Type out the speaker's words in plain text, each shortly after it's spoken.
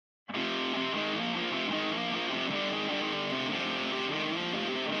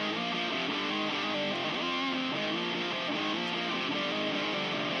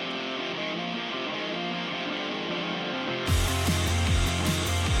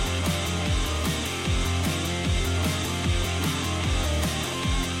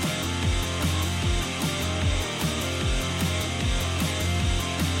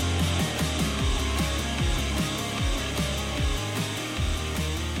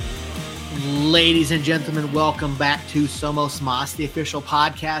Ladies and gentlemen, welcome back to Somos Mas, the official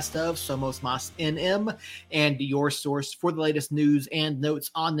podcast of Somos Mas NM, and your source for the latest news and notes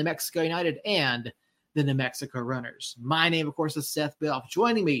on New Mexico United and the New Mexico Runners. My name, of course, is Seth Bill.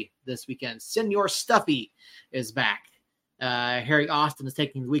 Joining me this weekend, Senor Stuffy is back. Harry Austin is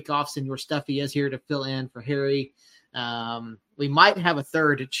taking the week off. Senor Stuffy is here to fill in for Harry. We might have a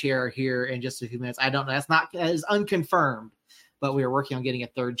third chair here in just a few minutes. I don't know. That is unconfirmed, but we are working on getting a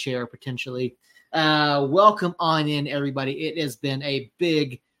third chair potentially. Welcome on in, everybody. It has been a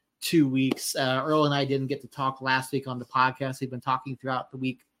big 2 weeks. Earl and I didn't get to talk last week on the podcast. We've been talking throughout the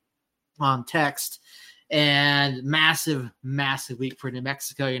week on text, and massive week for New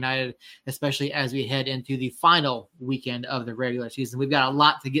Mexico United, especially as we head into the final weekend of the regular season. We've got a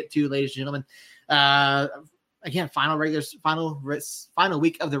lot to get to, ladies and gentlemen. Again, final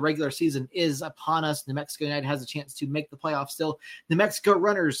week of the regular season is upon us. New Mexico United has a chance to make the playoffs still. New Mexico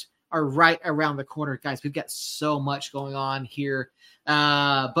Runners are right around the corner, guys. We've got so much going on here.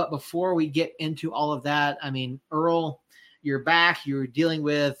 But before we get into all of that, I mean, Earl, you're back. You're dealing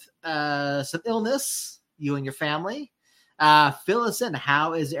with some illness, you and your family. Fill us in.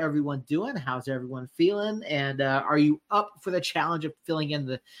 How is everyone doing? How's everyone feeling? And are you up for the challenge of filling in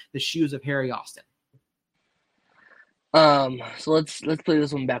the shoes of Harry Austin? So let's play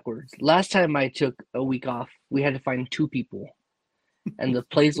this one backwards. Last time I took a week off, we had to find two people, and the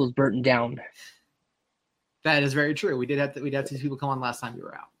place was burnt down. That is very true. We'd have to see people come on last time you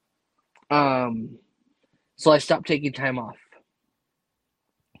were out. So I stopped taking time off.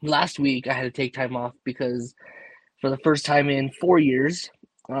 Last week I had to take time off because for the first time in 4 years,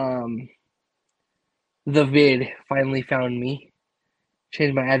 the vid finally found me.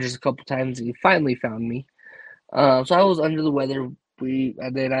 Changed my address a couple times and he finally found me. So I was under the weather.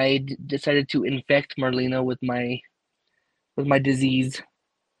 And then I decided to infect Marlena with my disease.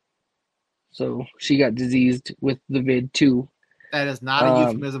 So she got diseased with the vid too. That is not a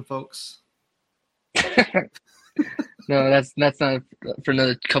euphemism, folks. No, that's not for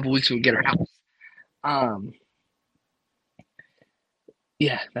another couple weeks when we get our house.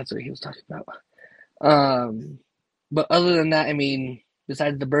 Yeah, that's what he was talking about. But other than that, I mean,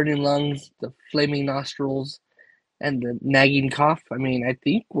 besides the burning lungs, the flaming nostrils, and the nagging cough, I mean, I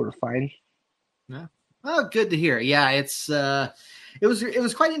think we're fine. Yeah. Oh, good to hear. Yeah, it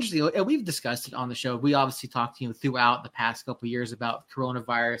was quite interesting. And we've discussed it on the show. We obviously talked to you throughout the past couple of years about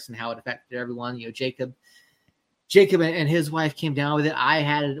coronavirus and how it affected everyone. You know, Jacob and his wife came down with it. I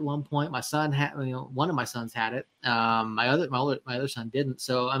had it at one point. My son had, one of my sons had it. My other son didn't.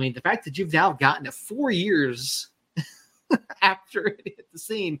 So, I mean, the fact that you've now gotten it 4 years after it hit the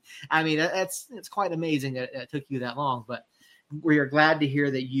scene, I mean, it's quite amazing that it took you that long. But we are glad to hear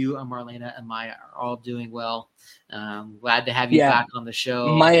that you and Marlena and Maya are all doing well. Glad to have you back on the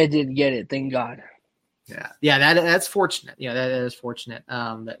show. Maya did get it, thank God. Yeah, that's fortunate. Yeah, that is fortunate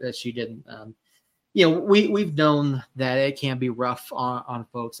that she didn't. We've known that it can be rough on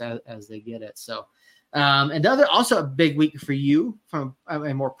folks as they get it. So, also a big week for you from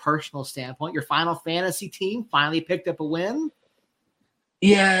a more personal standpoint. Your Final Fantasy team finally picked up a win.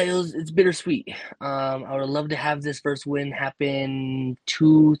 Yeah, it's bittersweet. I would have loved to have this first win happen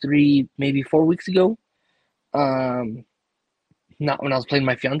 2, 3, maybe 4 weeks ago. Not when I was playing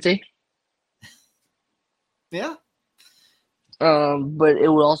my fiance. Yeah. But it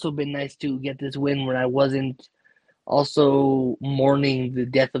would also have been nice to get this win when I wasn't also mourning the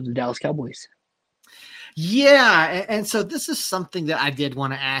death of the Dallas Cowboys. Yeah, and so this is something that I did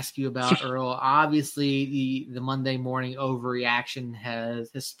want to ask you about, Earl. Obviously, the Monday morning overreaction has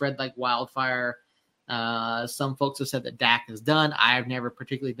spread like wildfire. Some folks have said that Dak is done. I've never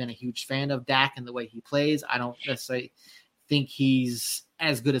particularly been a huge fan of Dak and the way he plays. I don't necessarily think he's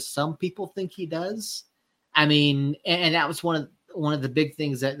as good as some people think he does. I mean, and that was one of the big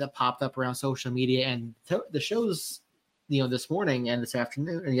things that popped up around social media and the shows, this morning and this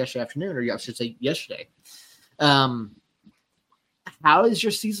afternoon and yesterday afternoon, or I should say yesterday. How is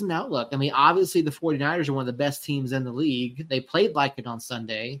your season outlook? I mean, obviously the 49ers are one of the best teams in the league. They played like it on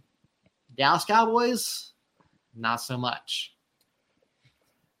Sunday. Dallas Cowboys, not so much.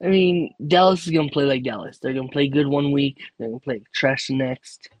 I mean, Dallas is going to play like Dallas. They're going to play good 1 week. They're going to play trash the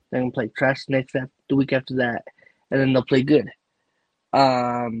next. They're going to play trash the week after that. And then they'll play good.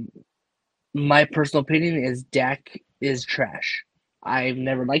 My personal opinion is Dak is trash. I've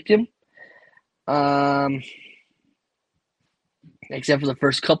never liked him. Except for the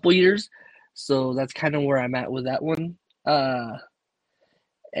first couple years. So that's kind of where I'm at with that one. And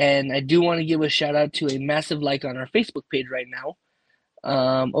I do want to give a shout out to a massive like on our Facebook page right now.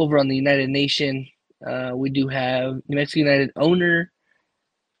 Over on the United Nation, we do have New Mexico United owner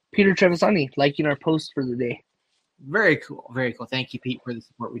Peter Trevisani liking our post for the day. Very cool. Very cool. Thank you, Pete, for the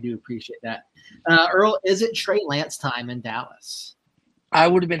support. We do appreciate that. Earl, is it Trey Lance time in Dallas? I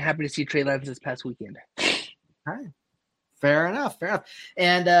would have been happy to see Trey Lance this past weekend. All right. Fair enough.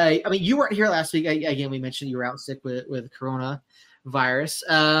 And, I mean, you weren't here last week. Again, we mentioned you were out sick with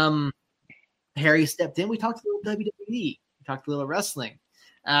coronavirus. Harry stepped in. We talked a little WWE. We talked a little wrestling.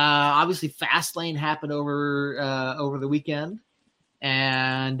 Obviously, Fastlane happened over the weekend.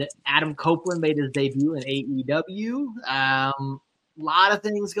 And Adam Copeland made his debut in AEW. A lot of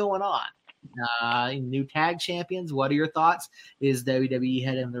things going on. New tag champions. What are your thoughts? Is WWE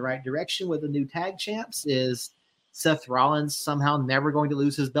heading in the right direction with the new tag champs? Is Seth Rollins somehow never going to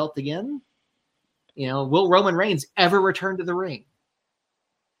lose his belt again? Will Roman Reigns ever return to the ring?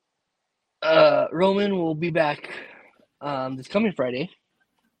 Roman will be back this coming Friday,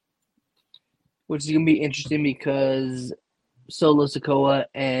 which is going to be interesting because Solo Sikoa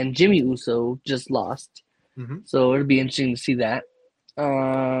and Jimmy Uso just lost. Mm-hmm. So it'll be interesting to see that.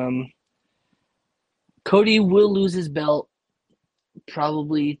 Cody will lose his belt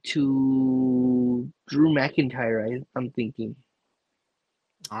probably to Drew McIntyre, I'm thinking.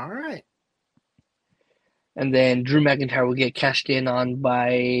 All right. And then Drew McIntyre will get cashed in on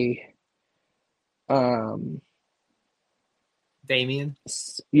by Damian.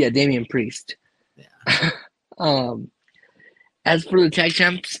 Yeah, Damian Priest. Yeah. As for the tag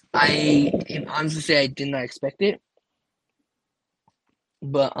champs, I can honestly say I did not expect it.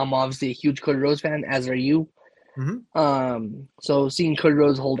 But I'm obviously a huge Cody Rhodes fan, as are you. Mm-hmm. So seeing Cody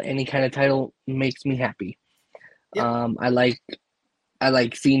Rhodes hold any kind of title makes me happy. Yep. I like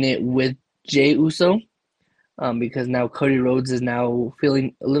seeing it with Jey Uso, because now Cody Rhodes is now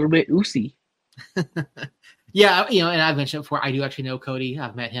feeling a little bit Uso. Yeah, and I've mentioned before, I do actually know Cody.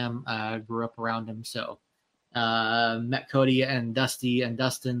 I've met him, grew up around him, so met Cody and Dusty and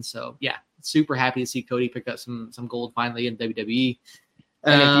Dustin. So yeah, super happy to see Cody pick up some gold finally in WWE.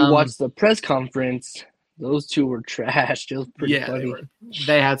 And if you watch the press conference, those two were trashed. It was pretty funny.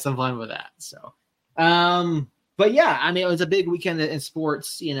 They had some fun with that. So, but yeah, I mean, it was a big weekend in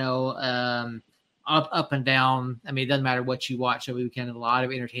sports. Up and down. I mean, it doesn't matter what you watch every weekend. A lot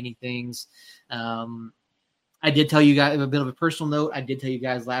of entertaining things. I did tell you guys a bit of a personal note. I did tell you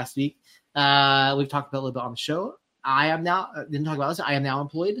guys last week. We've talked about a little bit on the show. I am now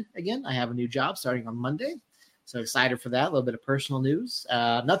employed again. I have a new job starting on Monday. So excited for that. A little bit of personal news.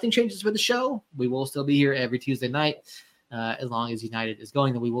 Nothing changes with the show. We will still be here every Tuesday night. As long as United is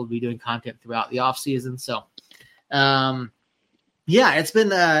going, then we will be doing content throughout the off season. So, yeah, it's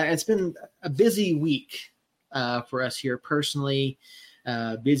been a busy week for us here personally.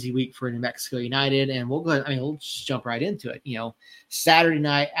 Busy week for New Mexico United, and we'll go. We'll just jump right into it. Saturday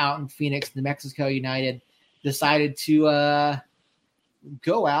night out in Phoenix, New Mexico United decided to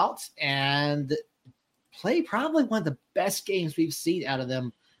go out and play probably one of the best games we've seen out of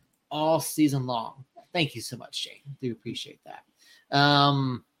them all season long. Thank you so much, Shane. Do appreciate that.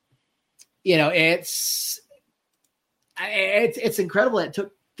 It's incredible that it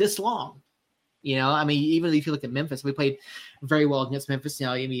took this long. Even if you look at Memphis, we played very well against Memphis.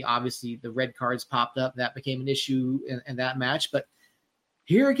 Obviously the red cards popped up. That became an issue in that match. But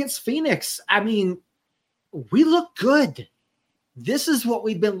here against Phoenix, we look good. This is what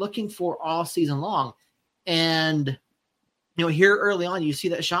we've been looking for all season long. And, here early on, you see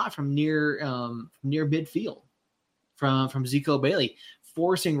that shot from near midfield from Zico Bailey,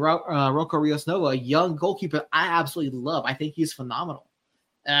 forcing Rocco Rios Nova, a young goalkeeper I absolutely love. I think he's phenomenal.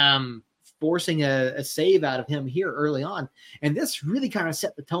 Forcing a save out of him here early on. And this really kind of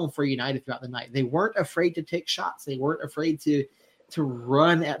set the tone for United throughout the night. They weren't afraid to take shots. They weren't afraid to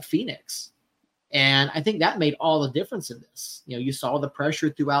run at Phoenix. And I think that made all the difference in this. You saw the pressure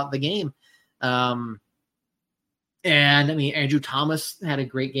throughout the game. Andrew Thomas had a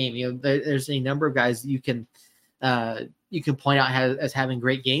great game. There's a number of guys you can point out as having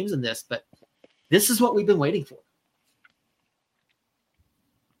great games in this, but this is what we've been waiting for.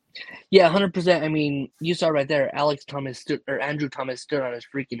 Yeah, 100%. You saw right there, Andrew Thomas stood on his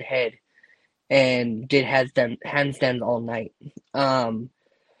freaking head and did handstands all night.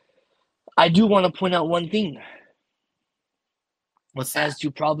 I do want to point out one thing. What's that? As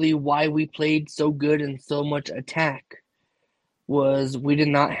to probably why we played so good and so much attack was we did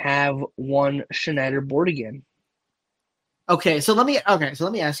not have one Schneider board again. Okay, so let me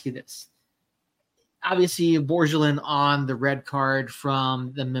ask you this. Obviously, Borgelin on the red card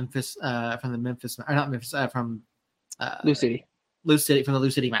from the Lou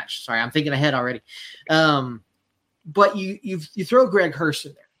City match. Sorry, I'm thinking ahead already. But you throw Greg Hurst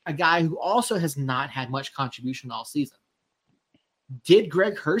in there, a guy who also has not had much contribution all season. did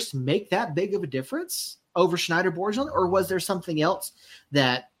Greg Hurst make that big of a difference over Schneider Borgelin, or was there something else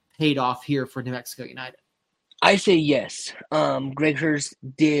that paid off here for New Mexico United? I say yes. Greg Hurst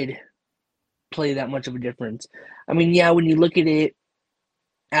did play that much of a difference. I mean, yeah, when you look at it,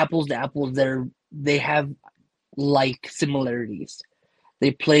 apples to apples, they have like similarities.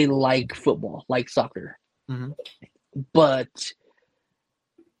 They play like football, like soccer. Mm-hmm. But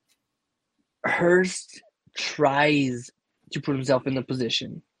Hurst tries to put himself in the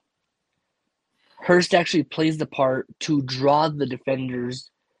position. Hurst actually plays the part to draw the defenders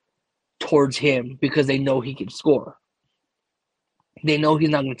towards him because they know he can score. They know he's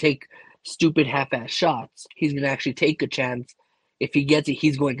not going to take stupid half-ass shots. He's going to actually take a chance. If he gets it,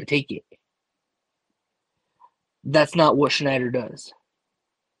 he's going to take it. That's not what Schneider does.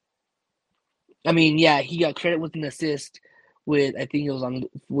 I mean, yeah, he got credit with an assist with, I think it was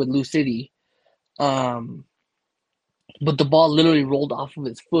with Lou City. But the ball literally rolled off of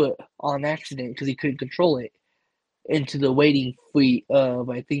his foot on accident because he couldn't control it into the waiting feet of,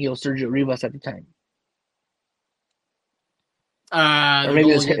 I think it was Sergio Rivas at the time. Or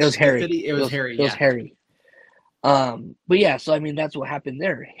maybe it was Harry. It was Harry. It was Harry. But yeah, so I mean, that's what happened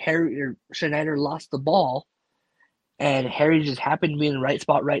there. Schneider lost the ball, and Harry just happened to be in the right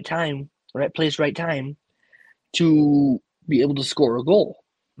spot, right time, right place, right time to be able to score a goal.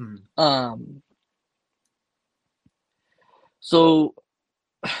 Mm-hmm. So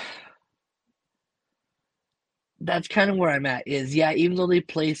that's kind of where I'm at. Is yeah, even though they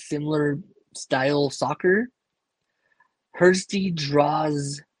play similar style soccer, Hursty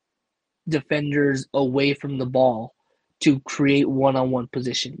draws defenders away from the ball to create one-on-one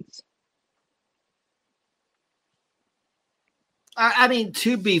positions. I mean,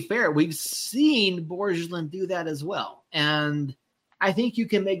 to be fair, we've seen Borgelin do that as well. And I think you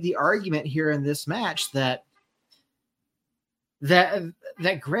can make the argument here in this match that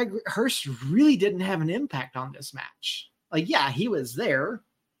Greg Hurst really didn't have an impact on this match. Like, yeah, he was there,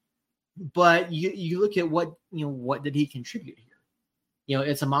 but you look at what did he contribute here?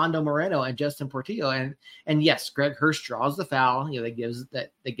 It's Amando Moreno and Justin Portillo, and yes, Greg Hurst draws the foul. That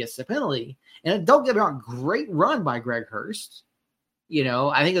gets the penalty. And don't get me wrong, great run by Greg Hurst.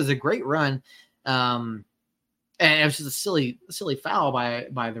 I think it was a great run. And it was just a silly foul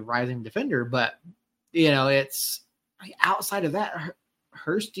by the rising defender. But it's outside of that,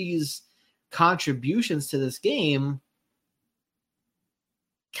 Hursty's contributions to this game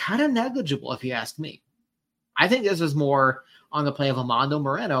kind of negligible, if you ask me. I think this is more on the play of Amando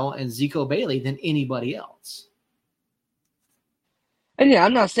Moreno and Zico Bailey than anybody else. And yeah,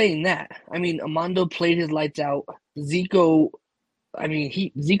 I'm not saying that. I mean, Amando played his lights out. Zico's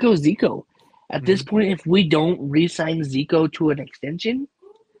Zico. At this point, if we don't re-sign Zico to an extension,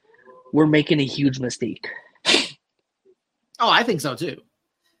 we're making a huge mistake. Oh, I think so too.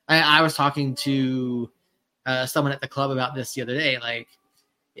 I was talking to someone at the club about this the other day. Like,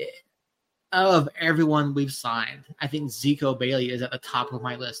 of everyone we've signed, I think Zico Bailey is at the top of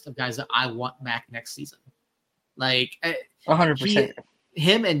my list of guys that I want back next season. Like, 100%.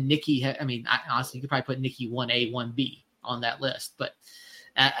 Him and Nicky. Honestly, you could probably put Nicky 1A, 1B on that list. But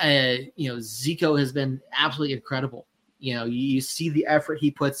Zico has been absolutely incredible. You see the effort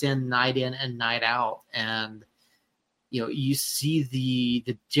he puts in and night out, and you see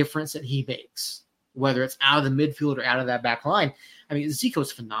the difference that he makes, whether it's out of the midfield or out of that back line. I mean,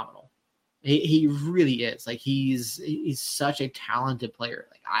 Zico's phenomenal. He really is. Like, he's such a talented player.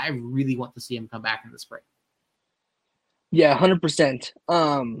 Like, I really want to see him come back in the spring. Yeah,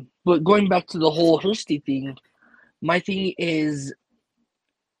 100%. But going back to the whole Hursty thing, my thing is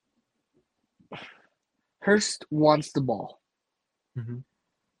Hurst wants the ball. Mm-hmm.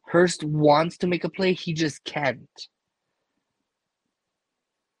 Hurst wants to make a play. He just can't.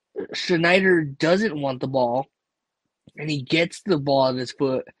 Schneider doesn't want the ball, and he gets the ball at his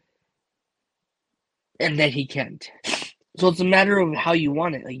foot, and then he can't. So it's a matter of how you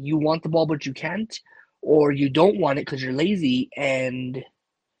want it. Like, you want the ball, but you can't, or you don't want it because you're lazy, and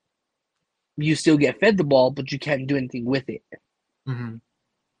you still get fed the ball, but you can't do anything with it. Mm-hmm.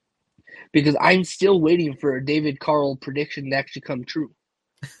 Because I'm still waiting for a David Carl prediction to actually come true.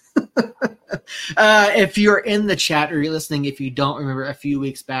 If you're in the chat or you're listening, if you don't remember, a few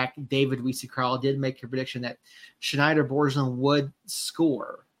weeks back, David Weese-Carl did make a prediction that Schneider Borgelin would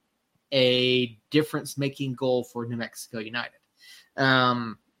score a difference-making goal for New Mexico United.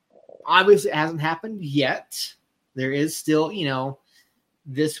 Obviously, it hasn't happened yet. There is still,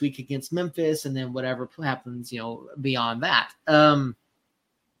 this week against Memphis, and then whatever happens, beyond that,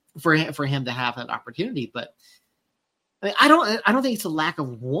 for him to have that opportunity. But I mean, I don't think it's a lack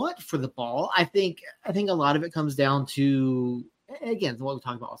of want for the ball. I think a lot of it comes down to, again, what we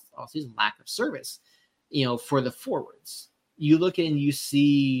talked about all season, lack of service, for the forwards. You look and you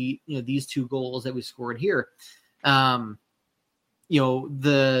see, these 2 goals that we scored here. The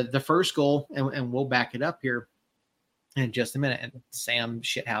first goal, and we'll back it up here in just a minute. And Sam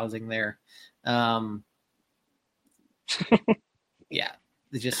shithousing there. Yeah,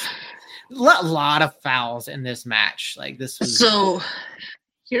 just a lot of fouls in this match. Like this was. So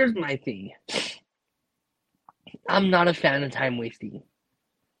here's my thing. I'm not a fan of time wasting.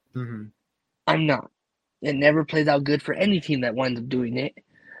 Mm-hmm. I'm not. It never plays out good for any team that winds up doing it.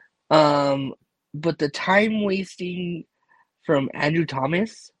 But the time wasting from Andrew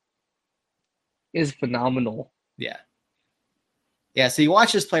Thomas is phenomenal. Yeah. Yeah. So you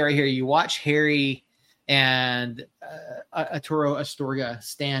watch this play right here. You watch Harry and Arturo Astorga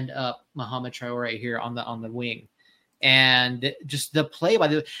stand up Mohamed Traore here on the wing, and just the play by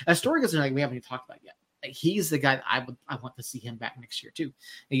the Astorga's like we haven't even talked about yet. Like, he's the guy that I want to see him back next year too.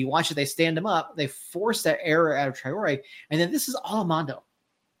 And you watch it; they stand him up, they force that error out of Traore, and then this is all Armando.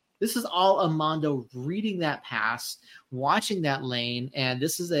 This is all Armando reading that pass, watching that lane, and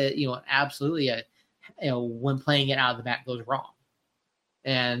this is absolutely when playing it out of the back goes wrong,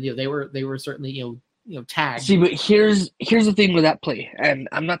 and they were certainly tagged. See, but here's the thing with that play, and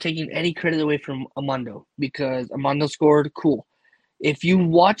I'm not taking any credit away from Armando because Armando scored. Cool. If you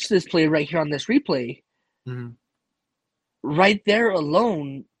watch this play right here on this replay, right there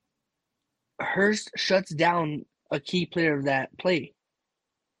alone, Hurst shuts down a key player of that play.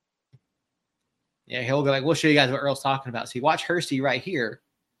 Yeah, he'll go like, we'll show you guys what Earl's talking about. So you watch Hursty right here,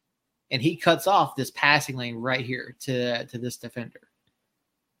 and he cuts off this passing lane right here to this defender.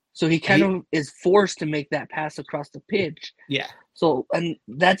 So he kind of is forced to make that pass across the pitch. Yeah. So, and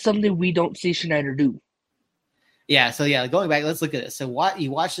that's something we don't see Schneider do. Yeah, so going back, let's look at this. So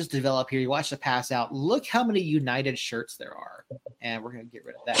you watch this develop here. You watch the pass out. Look how many United shirts there are. And we're going to get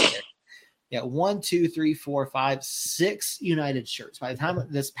rid of that there. Yeah, 1, 2, 3, 4, 5, 6 United shirts. By the time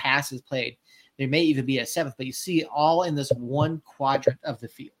this pass is played, there may even be a 7th, but you see it all in this one quadrant of the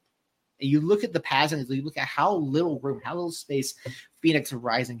field. And you look at the passing, you look at how little room, how little space Phoenix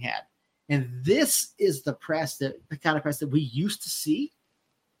Rising had. And this is the kind of press that we used to see,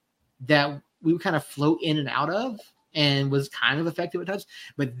 that we would kind of float in and out of and was kind of effective at times.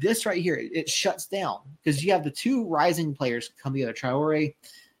 But this right here, it shuts down because you have the 2 Rising players come together, Traore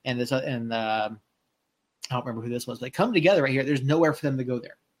and I don't remember who this was. They come together right here. There's nowhere for them to go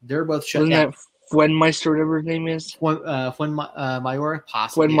there. They're both shut down. That Fuenmeister, whatever his name is? Fuenmayor,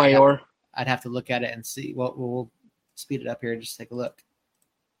 possibly. Fuenmayor. I'd have to look at it and see. We'll speed it up here and just take a look.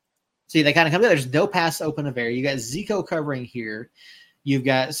 See, they kind of come together. There's no pass open of air. You got Zico covering here. You've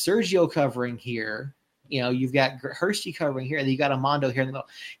got Sergio covering here. You've got Hirschi covering here. And you got Armando here in the middle.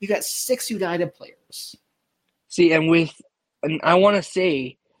 You got 6 United players. See, and I want to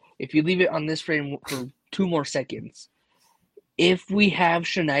say, if you leave it on this frame for 2 more seconds, if we have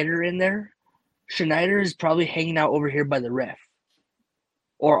Schneider in there, Schneider is probably hanging out over here by the ref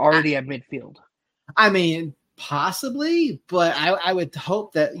or already at midfield. I mean, possibly, but I would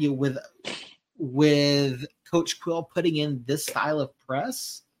hope that with Coach Quill putting in this style of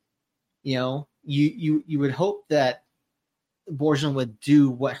press, you would hope that Borjan would do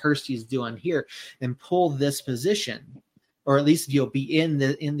what Hirschi is doing here and pull this position, or at least be in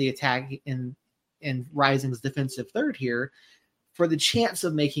the attack in Rising's defensive third here for the chance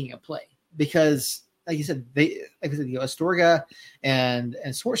of making a play. Because like you said, Astorga and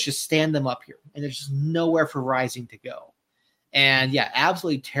Swartz just stand them up here, and there's just nowhere for Rising to go. And yeah,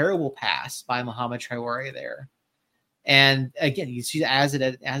 absolutely terrible pass by Mohamed Traore there. And again, you see as it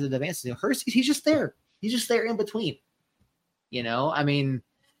advances, Hurst, he's just there. He's just there in between. I mean,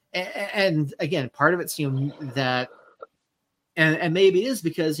 and again, part of it's that, and maybe it is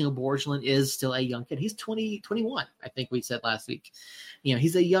because Borgelin is still a young kid. He's 21, I think we said last week.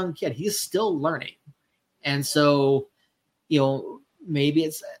 He's a young kid. He's still learning, and so maybe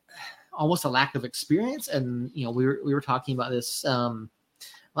it's almost a lack of experience. And we were talking about this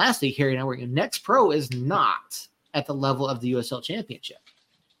last week, Harry and I were. Next Pro is not at the level of the USL Championship,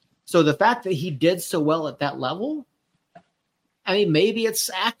 so the fact that he did so well at that level, I mean, maybe it's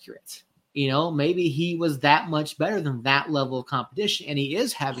accurate. Maybe he was that much better than that level of competition, and he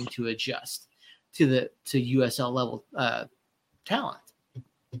is having to adjust to USL level talent.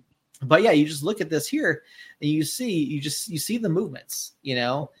 But yeah, you just look at this here, and you see the movements.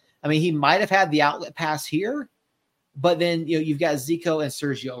 I mean, he might have had the outlet pass here, but then you've got Zico and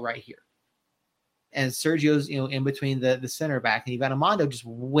Sergio right here, and Sergio's in between the center back, and you've got Armando just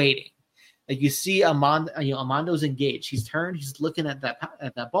waiting. Like you see Armando's engaged. He's turned. He's looking at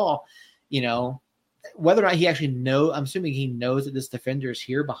that ball. whether or not he actually I'm assuming he knows that this defender is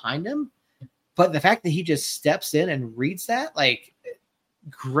here behind him. But the fact that he just steps in and reads that, like,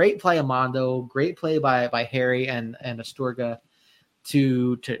 great play of Mondo, great play by Harry and Astorga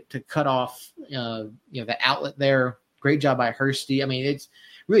to cut off the outlet there. Great job by Hursty. I mean, it's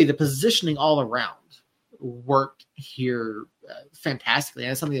really the positioning all around worked here fantastically.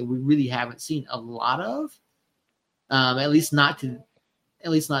 And it's something that we really haven't seen a lot of, at least not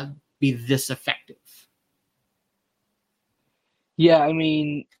be this effective. Yeah, I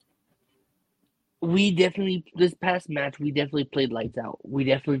mean, this past match, we definitely played lights out. We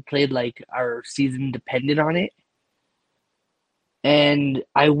definitely played like our season depended on it. And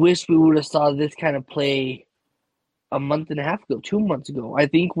I wish we would have saw this kind of play a month and a half ago, 2 months ago. I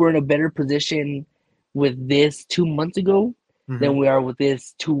think we're in a better position with this 2 months ago than we are with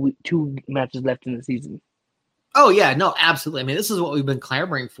this two matches left in the season. Oh yeah, no, absolutely. I mean, this is what we've been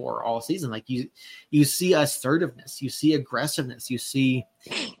clamoring for all season. Like you see assertiveness, you see aggressiveness, you see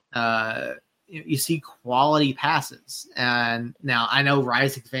quality passes. And now I know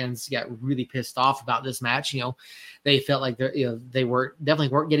Rising fans got really pissed off about this match. They felt like they definitely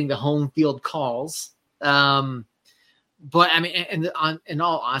weren't getting the home field calls. But I mean, in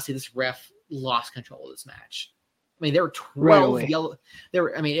all honesty, this ref lost control of this match. I mean, there were 12 yellow.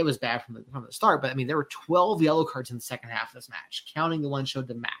 It was bad from the start, but I mean, there were 12 yellow cards in the second half of this match, counting the one showed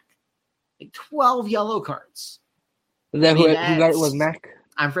to Mac. Like 12 yellow cards. Is that who got it was Mac?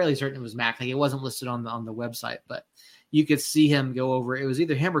 I'm fairly certain it was Mac. Like, it wasn't listed on the website, but you could see him go over. It was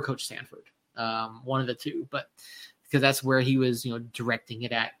either him or Coach Stanford, one of the two, but because that's where he was, directing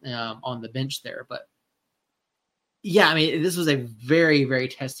it at on the bench there. But yeah, I mean, this was a very, very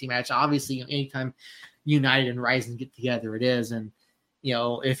testy match. Obviously, anytime United and Rising get together, it is. And,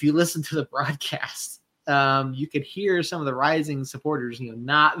 if you listen to the broadcast, you could hear some of the Rising supporters,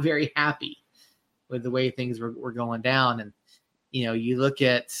 not very happy with the way things were going down. And, you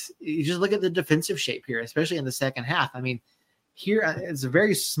just look at the defensive shape here, especially in the second half. I mean, here it's a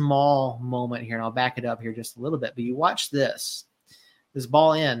very small moment here, and I'll back it up here just a little bit. But you watch this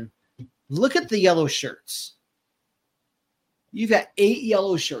ball in. Look at the yellow shirts. You've got 8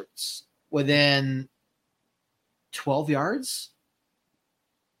 yellow shirts within 12 yards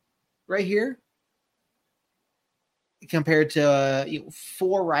right here compared to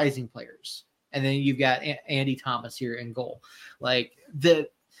 4 Rising players. And then you've got Andy Thomas here in goal. Like, another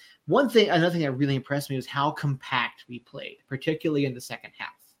thing that really impressed me was how compact we played, particularly in the second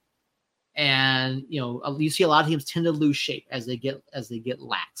half. And, you see a lot of teams tend to lose shape as they get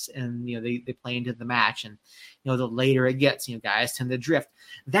lax, and, they play into the match. And, the later it gets, guys tend to drift.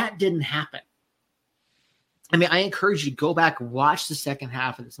 That didn't happen. I mean, I encourage you to go back, watch the second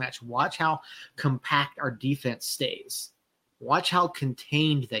half of this match. Watch how compact our defense stays. Watch how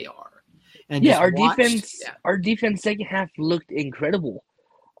contained they are. And our defense second half looked incredible.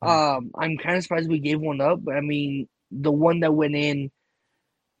 I'm kind of surprised we gave one up, but I mean, the one that went in,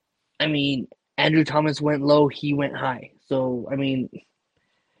 I mean, Andrew Thomas went low, he went high. So, I mean,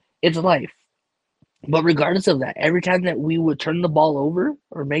 it's life. But regardless of that, every time that we would turn the ball over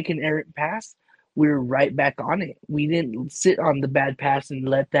or make an errant pass, we were right back on it. We didn't sit on the bad pass and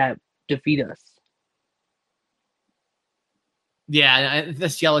let that defeat us. Yeah,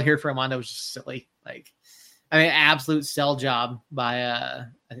 this yellow here for Armando was just silly. Like, I mean, absolute sell job by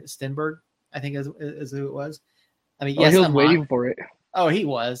Stenberg, I think is who it was. I mean, yes, he was waiting for it. Oh, he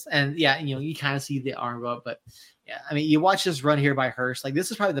was. And yeah, you kind of see the arm go up, but yeah, I mean, you watch this run here by Hurst. Like,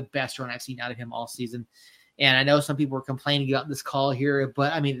 this is probably the best run I've seen out of him all season. And I know some people were complaining about this call here,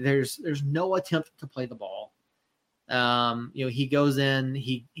 but I mean, there's no attempt to play the ball. He goes in,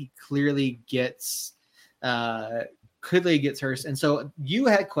 he clearly gets Hurst. And so you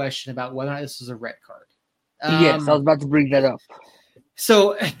had a question about whether or not this was a red card. Yes, I was about to bring that up.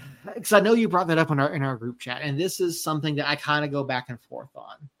 So, because I know you brought that up in our group chat, and this is something that I kind of go back and forth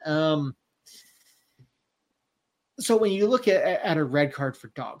on. So when you look at a red card for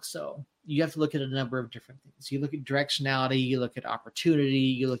Dog, so you have to look at a number of different things. You look at directionality, you look at opportunity,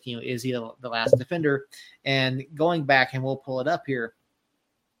 you look, is he the last defender? And going back, and we'll pull it up here,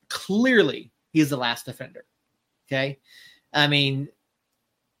 clearly he's the last defender. Okay. I mean,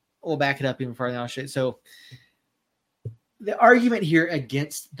 we'll back it up even further. I'll show you. So the argument here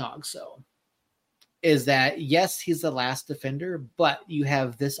against Dogso is that, yes, he's the last defender, but you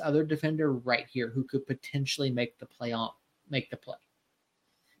have this other defender right here who could potentially make the play.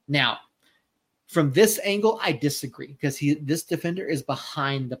 Now, from this angle, I disagree, because this defender is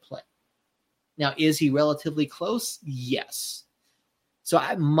behind the play. Now, is he relatively close? Yes. So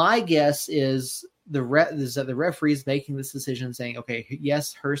my guess is the referee is making this decision, saying, okay,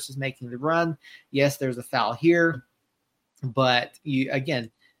 yes, Hurst is making the run. Yes, there's a foul here, but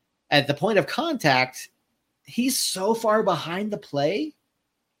again, at the point of contact, he's so far behind the play.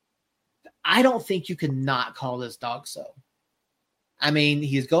 I don't think you can not call this dog so. I mean,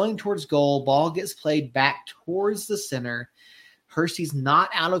 he's going towards goal. Ball gets played back towards the center. Hursty's not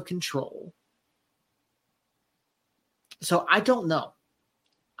out of control. So I don't know.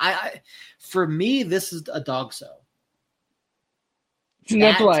 For me, this is a dog so.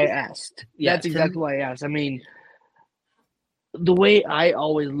 That's why I asked. Yeah, that's exactly why I asked. I mean, the way I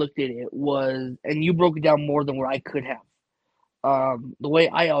always looked at it was, and you broke it down more than where I could have. The way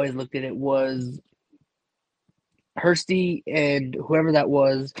I always looked at it was Hursty and whoever that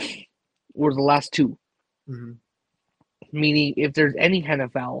was were the last two. Mm-hmm. Meaning, if there's any kind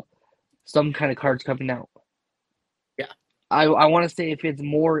of foul, some kind of card's coming out. Yeah. I want to say if it's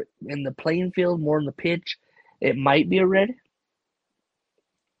more in the playing field, more in the pitch, it might be a red.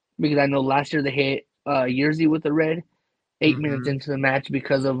 Because I know last year they hit Yerzy with a red 8 minutes into the match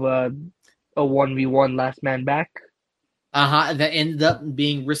because of a 1v1 last man back. That ended up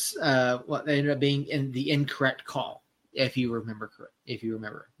being in the incorrect call, if you remember correct. If you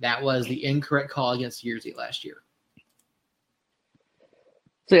remember, that was the incorrect call against Yerzy last year.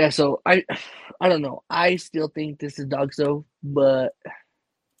 So yeah, I don't know. I still think this is dog so, but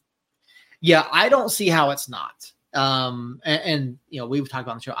yeah, I don't see how it's not. And we've talked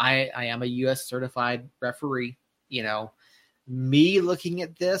about on the show. I am a U.S. certified referee. Me looking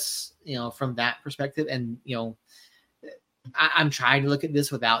at this, from that perspective, and I'm trying to look at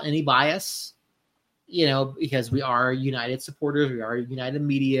this without any bias, because we are United supporters, we are United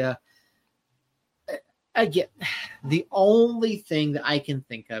media. Again, the only thing that I can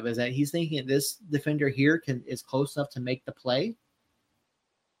think of is that he's thinking that this defender here is close enough to make the play.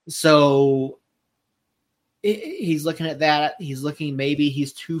 So he's looking at that. He's looking, maybe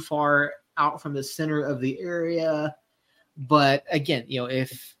he's too far out from the center of the area. But again,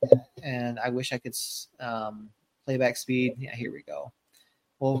 and I wish I could playback speed. Yeah, here we go.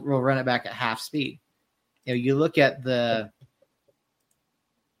 We'll run it back at half speed. You look at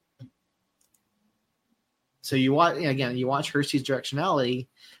so you watch Hursty's directionality.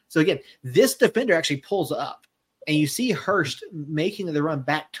 So again, this defender actually pulls up, and you see Hurst making the run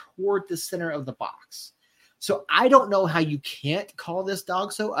back toward the center of the box. So I don't know how you can't call this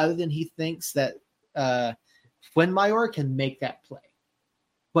dog so, other than he thinks that Fuenmayor can make that play.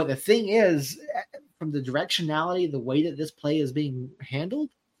 But the thing is, from the directionality, the way that this play is being handled,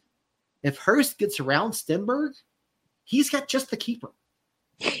 if Hurst gets around Stenberg, he's got just the keeper.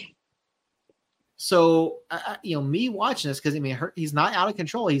 So, me watching this, because he's not out of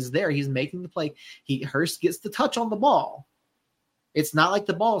control. He's there. He's making the play. Hurst gets the touch on the ball. It's not like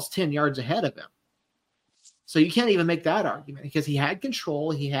the ball's 10 yards ahead of him. So you can't even make that argument, because he had control.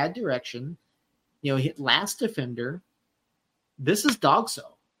 He had direction. He hit last defender. This is dog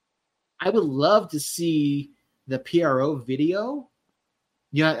so. I would love to see the PRO video.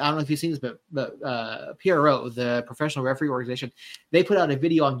 I don't know if you've seen this, but PRO, the professional referee organization, they put out a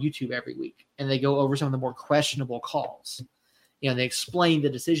video on YouTube every week, and they go over some of the more questionable calls. They explain the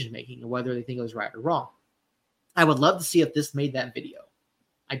decision making and whether they think it was right or wrong. I would love to see if this made that video.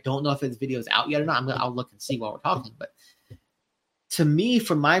 I don't know if this video is out yet or not. I'll look and see while we're talking. But to me,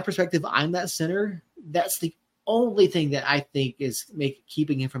 from my perspective, I'm that center. That's the only thing that I think is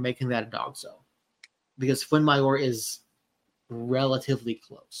keeping him from making that a dog so, because Fuenmayor is relatively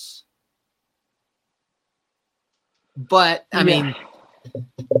close. But I mean,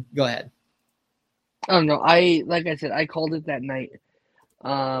 go ahead. I don't know. Like I said, I called it that night.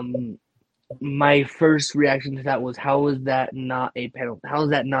 My first reaction to that was, how is that not a penalty? How is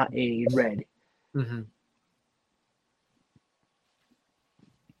that not a red? Mm-hmm.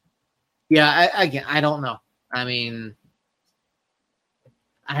 Yeah, I don't know. I mean,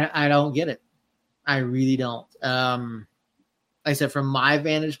 I don't get it. I really don't. Like I said, from my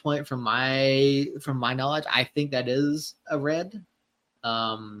vantage point, from my knowledge, I think that is a red.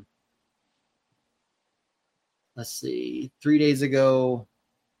 Let's see. 3 days ago,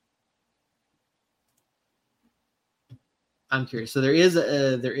 I'm curious. So there is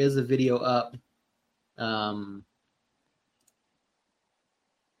a video up. Let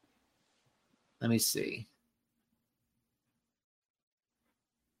me see.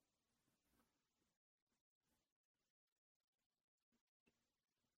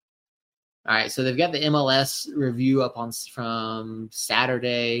 All right, so they've got the MLS review up from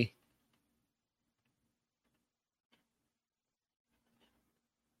Saturday.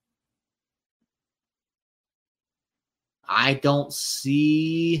 I don't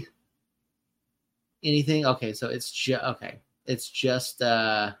see anything. Okay, so it's just It's just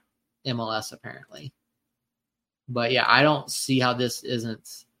MLS apparently. But yeah, I don't see how this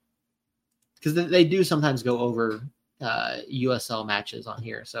isn't, because they do sometimes go over USL matches on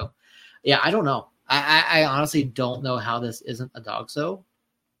here. So yeah, I don't know. I honestly don't know how this isn't a dog so,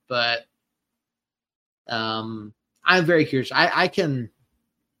 but I'm very curious. I am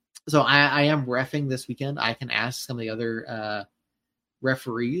reffing this weekend. I can ask some of the other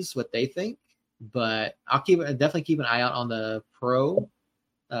referees what they think, but I'll definitely keep an eye out on the pro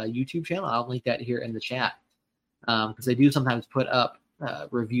YouTube channel. I'll link that here in the chat because they do sometimes put up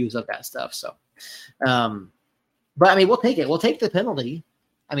reviews of that stuff. So, but I mean, we'll take it. We'll take the penalty.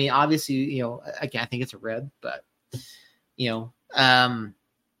 I mean, obviously, again, I think it's a red, but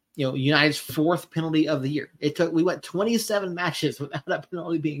United's fourth penalty of the year. We went 27 matches without a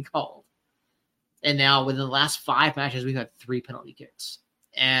penalty being called. And now within the last 5 matches, we've had 3 penalty kicks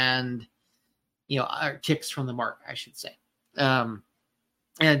and, our kicks from the mark, I should say. And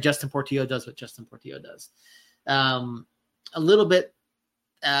Justin Portillo does what Justin Portillo does. A little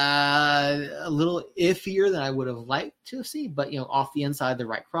iffier than I would have liked to see, but, off the inside, the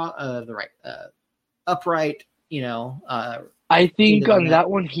right upright, I think on that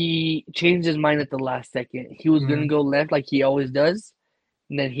one, he changed his mind at the last second. He was going to go left like he always does.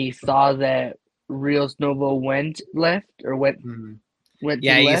 And then he saw that Rios Novo went left or went to left.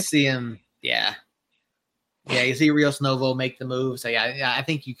 You see him. Yeah. Yeah, you see Rios Novo make the move. So, yeah, I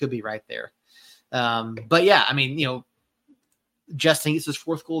think you could be right there. But, yeah, I mean, Justin gets his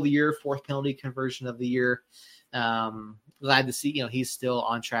 4th goal of the year, 4th penalty conversion of the year. Glad to see, he's still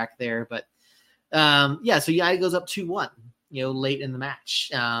on track there. But, so United goes up 2-1, late in the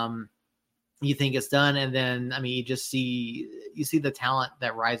match. You think it's done. And then, I mean, you see the talent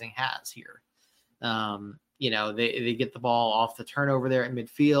that Rising has here. They get the ball off the turnover there in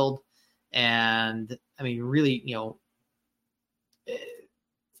midfield. And I mean, really,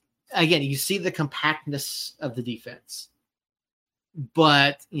 again, you see the compactness of the defense,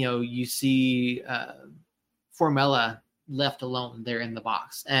 but, you see Formella left alone there in the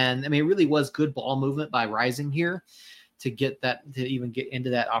box. And I mean, it really was good ball movement by Rising here to even get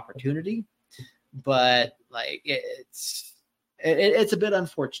into that opportunity. But like, it's a bit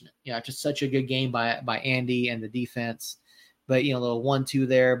unfortunate, just such a good game by Andy and the defense, but, a little 1-2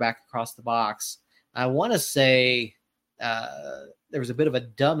 there back across the box. I want to say there was a bit of a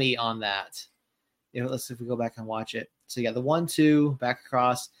dummy on that. Let's see if we go back and watch it. So yeah, the 1-2 back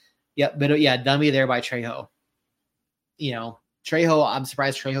across. Yep. But yeah, dummy there by Trejo. Trejo, I'm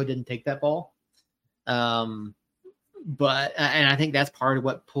surprised Trejo didn't take that ball. But and I think that's part of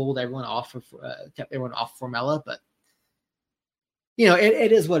what pulled everyone off of kept everyone off Formella. But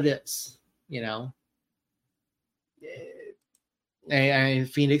it is what it is.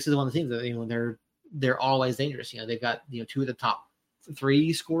 Phoenix is one of the teams that they're always dangerous. They've got 2 of the top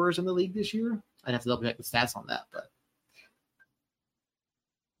 3 scorers in the league this year. I'd have to double check the stats on that, but.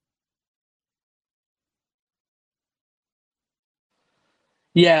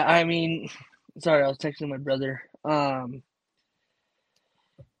 Yeah, I mean, sorry, I was texting my brother.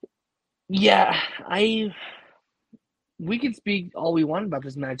 We can speak all we want about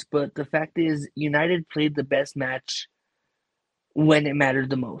this match, but the fact is United played the best match when it mattered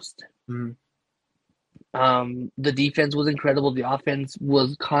the most. Mm-hmm. The defense was incredible. The offense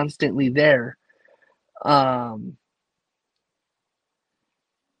was constantly there. And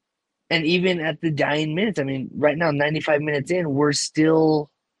even at the dying minutes, I mean, right now, 95 minutes in, we're still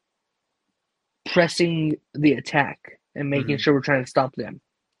pressing the attack and making sure we're trying to stop them.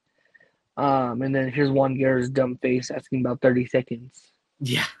 And then here's Juan Guerra's dumb face asking about 30 seconds.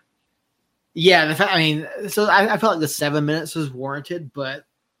 Yeah. Yeah. So I felt like the 7 minutes was warranted, but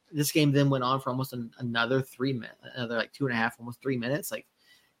this game then went on for almost another 3 minutes, another like 2.5, almost 3 minutes,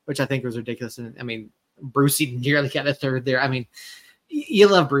 which I think was ridiculous. And I mean, Brucey nearly got a third there. I mean, you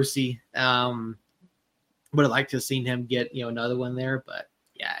love Brucey. Would have liked to have seen him get, another one there, but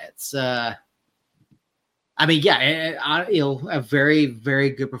yeah, it's, a very, very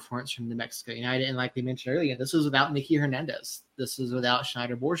good performance from New Mexico United. And like we mentioned earlier, this was without Nicky Hernandez. This was without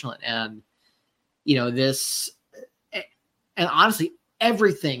Schneider Borgelin. And, and honestly,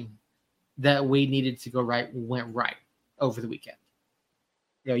 everything that we needed to go right went right over the weekend.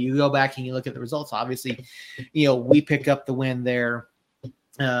 You go back and you look at the results. Obviously, we pick up the win there,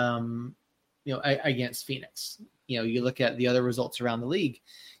 against Phoenix. You look at the other results around the league.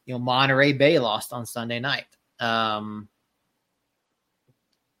 Monterey Bay lost on Sunday night.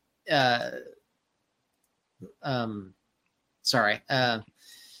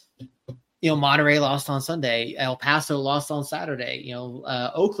 Monterey lost on Sunday. El Paso lost on Saturday.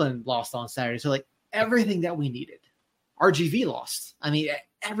 Oakland lost on Saturday. So everything that we needed. RGV lost. I mean,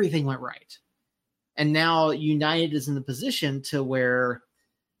 everything went right. And now United is in the position to where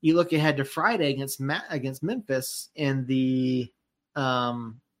you look ahead to Friday against Memphis in the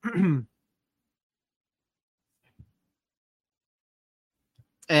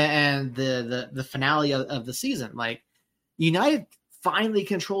and the finale of the season. Like, United finally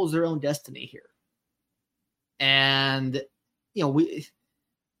controls their own destiny here. And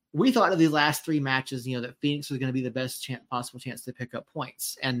we thought of these last three matches, that Phoenix was going to be the best possible chance to pick up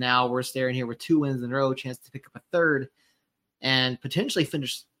points. And now we're staring here with 2 wins in a row, chance to pick up a third and potentially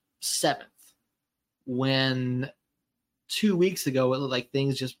finish 7th, when 2 weeks ago it looked like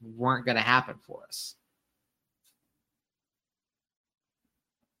things just weren't going to happen for us.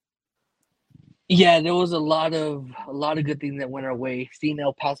 Yeah, there was a lot of good things that went our way. Seeing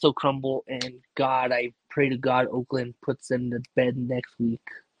El Paso crumble, and God, I pray to God Oakland puts them to bed next week.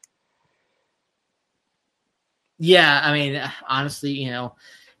 Yeah, I mean, honestly,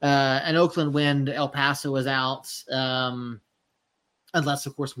 an Oakland win, El Paso is out, unless,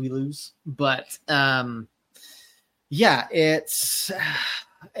 of course, we lose. But, yeah, it's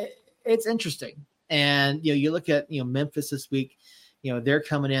interesting. And, you look at, Memphis this week, they're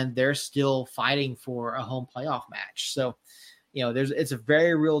coming in, they're still fighting for a home playoff match. So, it's a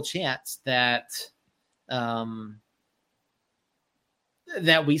very real chance that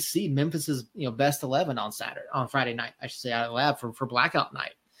that we see Memphis's best 11 on Friday night, I should say, out of the lab for Blackout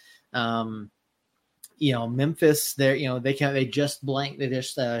Night. Memphis, they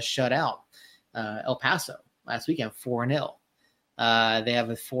just shut out El Paso last weekend 4-0. They have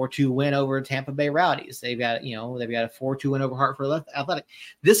a 4-2 win over Tampa Bay Rowdies. They've got a 4-2 win over Hartford Athletic.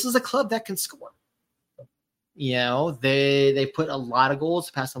 This is a club that can score. They put a lot of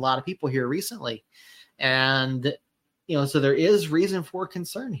goals past a lot of people here recently, and so there is reason for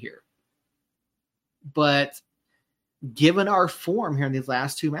concern here. But given our form here in these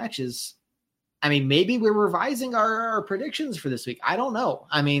last 2 matches, I mean, maybe we're revising our predictions for this week. I don't know.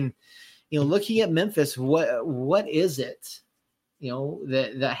 I mean, looking at Memphis, what is it,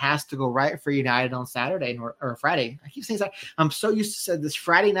 that has to go right for United on Saturday or Friday? I keep saying that. I'm so used to saying this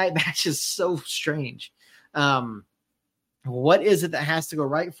Friday night match is so strange. What is it that has to go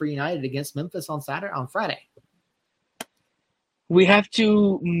right for United against Memphis on Friday? We have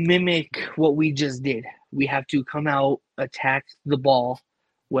to mimic what we just did. We have to come out, attack the ball,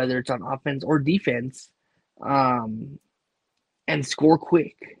 whether it's on offense or defense, and score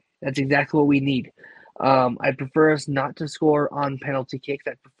quick. That's exactly what we need. I prefer us not to score on penalty kicks.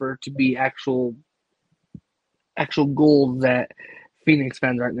 I prefer to be actual goals that Phoenix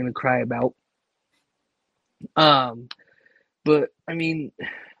fans aren't going to cry about. But I mean,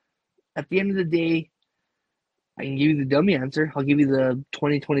 at the end of the day, I can give you the dummy answer. I'll give you the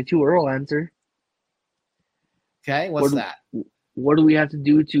 2022 Earl answer. Okay, what's that? What do we have to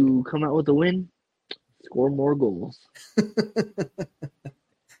do to come out with a win? Score more goals.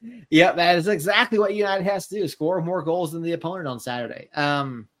 Yeah, that is exactly what United has to do. Score more goals than the opponent on Saturday.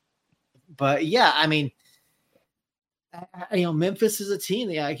 But yeah, I mean, Memphis is a team.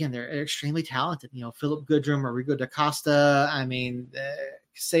 Yeah, again, they're extremely talented. Philip Goodrum, Rodrigo da Costa. I mean,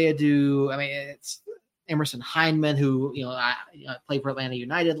 Sayadu. I mean, it's Emerson Heineman, who I played for Atlanta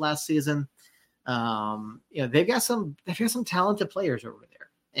United last season. They've got some talented players over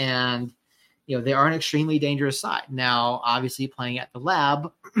there, and they are an extremely dangerous side. Now, obviously, playing at the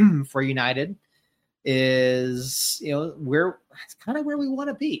lab for United is it's kind of where we want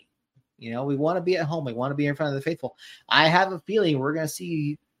to be. We want to be at home. We want to be in front of the faithful. I have a feeling we're going to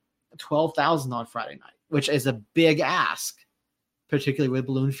see 12,000 on Friday night, which is a big ask, particularly with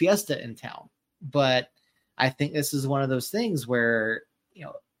Balloon Fiesta in town. But I think this is one of those things where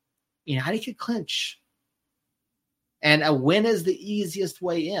United could clinch, and a win is the easiest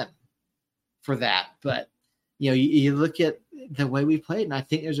way in for that. But you look at the way we played, and I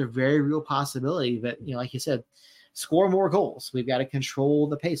think there's a very real possibility that like you said, score more goals. We've got to control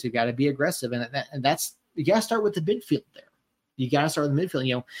the pace. We've got to be aggressive, and that's you got to start with the midfield there. You got to start with the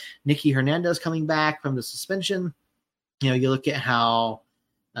midfield. Nicky Hernandez coming back from the suspension. You look at how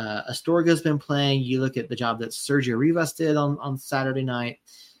Astorga's been playing. You look at the job that Sergio Rivas did on Saturday night.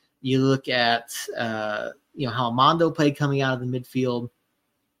 You look at how Amando played coming out of the midfield.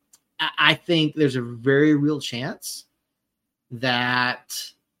 I think there's a very real chance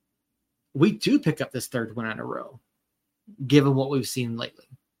that we do pick up this third win in a row, given what we've seen lately.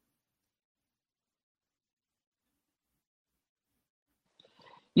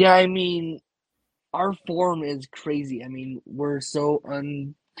 Yeah, I mean, our form is crazy. I mean, we're so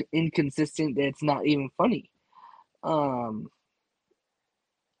inconsistent that it's not even funny.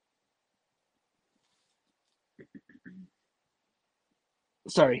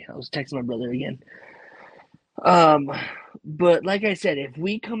 Sorry, I was texting my brother again. But like I said, if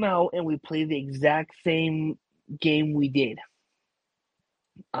we come out and we play the exact same game we did,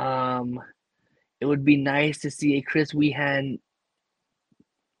 um, it would be nice to see a Chris Wehan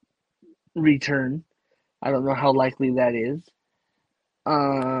return. I don't know how likely that is.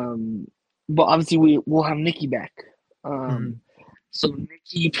 Um, but obviously we'll have Nikki back. Mm-hmm. So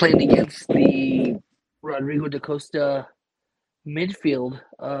Nikki playing against the Rodrigo da Costa midfield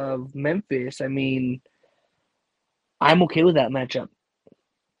of Memphis. I mean, I'm okay with that matchup.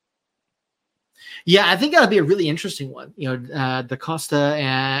 Yeah, I think that'll be a really interesting one. Da Costa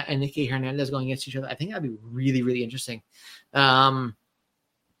and Nicky Hernandez going against each other. I think that'd be really, really interesting. I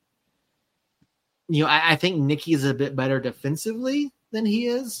think Nicky's a bit better defensively than he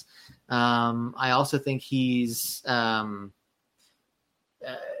is. I also think he's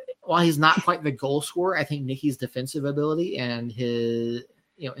while he's not quite the goal scorer, I think Nicky's defensive ability and his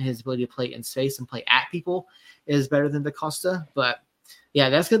ability to play in space and play at people is better than Da Costa. But yeah,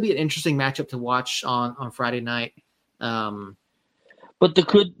 that's going to be an interesting matchup to watch on Friday night. But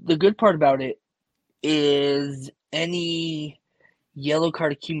the good part about it is any yellow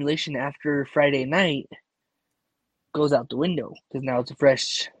card accumulation after Friday night goes out the window because now it's a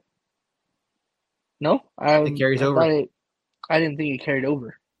fresh. No, it carries over. I didn't think it carried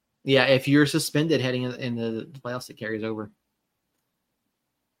over. Yeah, if you're suspended heading in the playoffs, it carries over.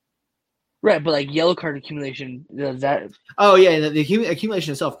 Right, but like yellow card accumulation, does that? Oh yeah, the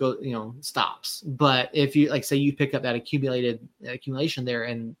accumulation itself stops. But if you say you pick up that accumulation there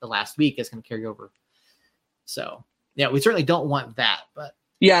in the last week, it's going to carry over. So yeah, we certainly don't want that. But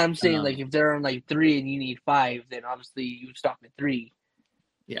yeah, I'm saying if they're on 3 and you need 5, then obviously you stop at 3.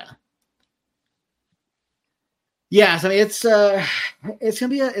 Yeah. Yeah, so I mean it's gonna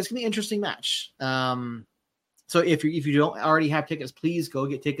be an interesting match. So if you don't already have tickets, please go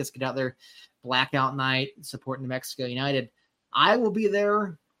get tickets. Get out there, Blackout Night, support New Mexico United. I will be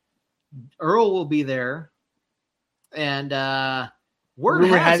there. Earl will be there, and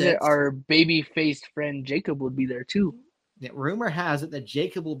rumor has it our baby-faced friend Jacob would be there too. Yeah, rumor has it that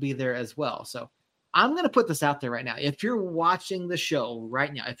Jacob will be there as well. So I'm going to put this out there right now. If you're watching the show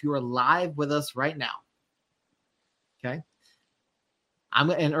right now, if you are live with us right now, okay.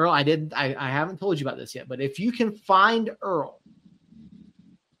 And Earl, I haven't told you about this yet, but if you can find Earl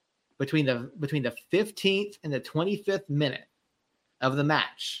between the 15th and the 25th minute of the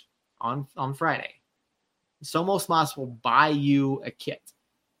match on Friday, Somos Mas will buy you a kit.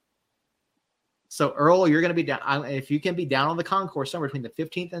 So Earl, you're going to be down. If you can be down on the concourse somewhere between the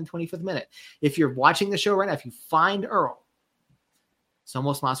 15th and 25th minute, if you're watching the show right now, if you find Earl,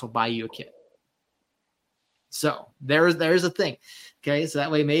 Somos Mas will buy you a kit. So there's a thing. Okay, so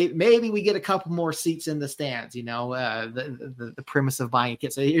that way maybe we get a couple more seats in the stands. The premise of buying a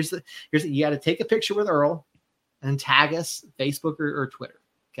kit. So here's you got to take a picture with Earl and tag us Facebook or Twitter.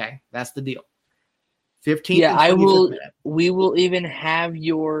 Okay, that's the deal. 15th. Yeah, I will. Minute. We will even have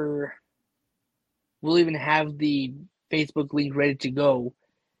We'll even have the Facebook link ready to go.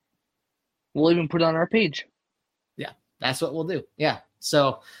 We'll even put it on our page. Yeah, that's what we'll do. Yeah.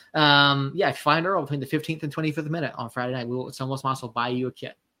 So, find Earl between the 15th and 25th minute on Friday night. Somos Mas will buy you a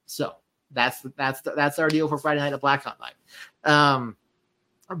kit. So that's our deal for Friday night at Blackout Night.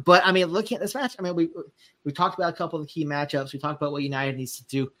 But I mean, looking at this match, I mean, we talked about a couple of the key matchups. We talked about what United needs to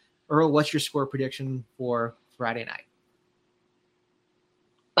do. Earl, what's your score prediction for Friday night?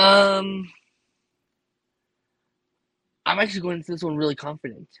 I'm actually going into this one really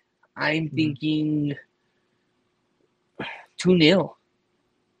confident. I'm thinking 2-0.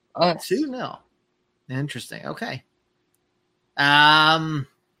 2-0. Interesting. Okay. I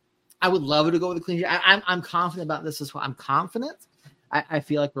would love it to go with a clean sheet. I'm confident about this as well. I'm confident. I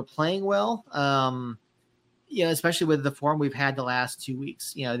feel like we're playing well. Especially with the form we've had the last 2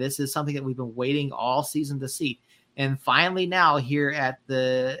 weeks. This is something that we've been waiting all season to see. And finally now here at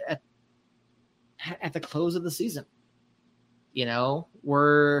the close of the season,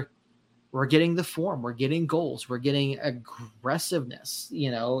 we're getting the form, we're getting goals, we're getting aggressiveness.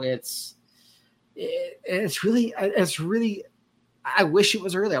 It's really, I wish it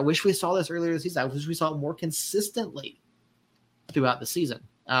was early. I wish we saw this earlier this season. I wish we saw it more consistently throughout the season.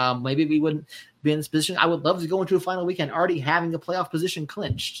 Maybe we wouldn't be in this position. I would love to go into a final weekend already having a playoff position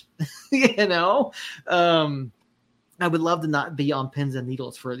clinched. I would love to not be on pins and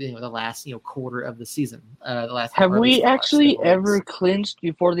needles for the last quarter of the season. Have we actually ever clinched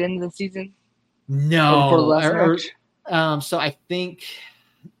before the end of the season? No. Before the last match? So I think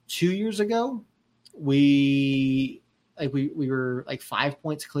 2 years ago we were 5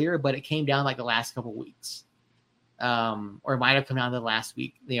 points clear, but it came down the last couple of weeks. or it might have come down to the last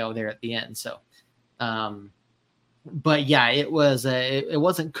week, there at the end. So, but yeah, it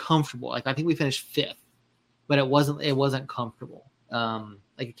wasn't comfortable. Like I think we finished 5th, but it wasn't comfortable.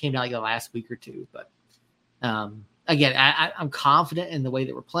 Like it came down like the last week or two, but again, I'm confident in the way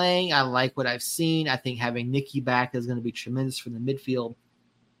that we're playing. I like what I've seen. I think having Nikki back is going to be tremendous for the midfield.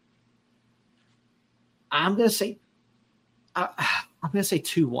 I'm going to say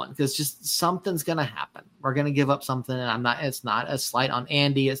 2-1 because just something's going to happen. We're going to give up something, and it's not a slight on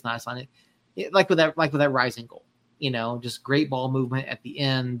Andy. It's not a slight, like with that rising goal. Just great ball movement at the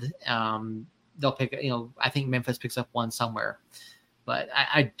end. They'll pick. I think Memphis picks up one somewhere, but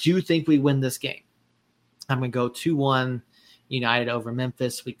I do think we win this game. I'm going to go 2-1 United over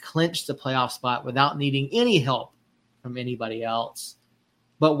Memphis. We clinched the playoff spot without needing any help from anybody else.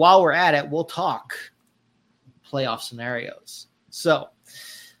 But while we're at it, we'll talk playoff scenarios. So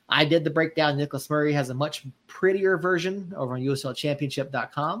I did the breakdown. Nicholas Murray has a much prettier version over on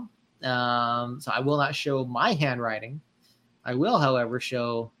USLChampionship.com. So I will not show my handwriting. I will, however,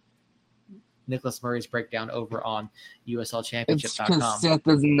 show Nicholas Murray's breakdown over on USLChampionship.com. It's because Seth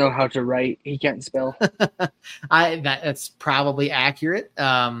doesn't know how to write. He can't spell. That's probably accurate.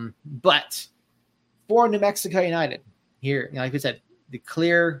 But for New Mexico United, here, like we said, the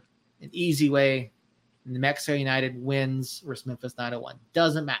clear and easy way, New Mexico United wins versus Memphis 901.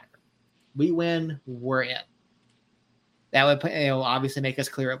 Doesn't matter. We win, we're in. That would obviously make us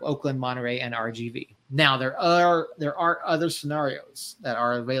clear of Oakland, Monterey, and RGV. Now there are other scenarios that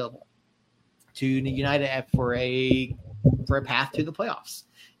are available to United for a path to the playoffs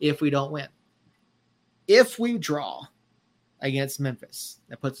if we don't win. If we draw against Memphis,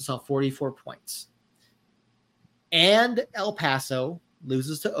 that puts us on 44 points. And El Paso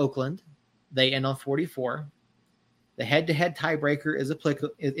loses to Oakland, they end on 44. The head-to-head tiebreaker is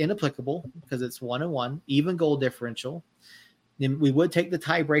inapplicable because it's 1-1, even goal differential. Then we would take the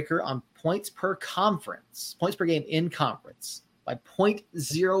tiebreaker on points per game in conference by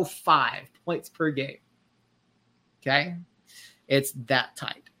 0.05 points per game. Okay? It's that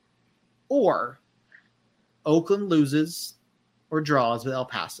tight. Or Oakland loses or draws with El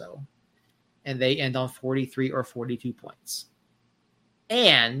Paso, and they end on 43 or 42 points.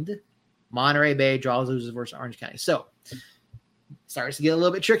 And Monterey Bay draws, loses versus Orange County. So it starts to get a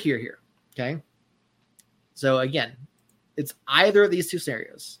little bit trickier here. Okay. So again, it's either of these two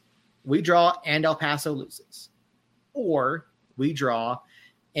scenarios. We draw and El Paso loses. Or we draw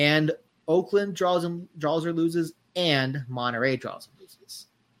and Oakland draws or loses and Monterey draws and loses.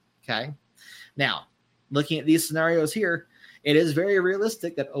 Okay. Now, looking at these scenarios here, it is very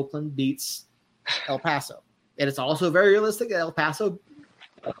realistic that Oakland beats El Paso. And it's also very realistic that El Paso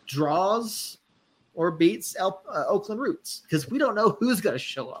draws or beats Oakland Roots because we don't know who's going to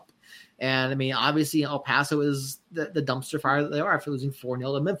show up. And I mean, obviously, El Paso is the dumpster fire that they are after losing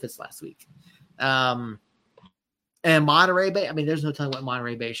 4-0 to Memphis last week. And Monterey Bay, I mean, there's no telling what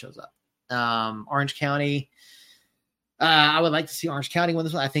Monterey Bay shows up. Orange County, I would like to see Orange County win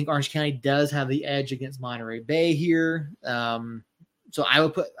this one. I think Orange County does have the edge against Monterey Bay here. So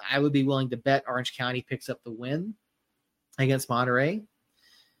I would be willing to bet Orange County picks up the win against Monterey.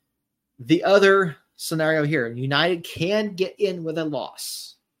 The other scenario here, United can get in with a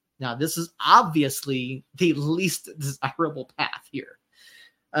loss. Now, this is obviously the least desirable path here.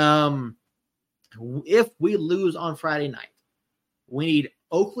 If we lose on Friday night, we need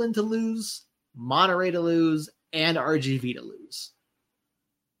Oakland to lose, Monterey to lose, and RGV to lose.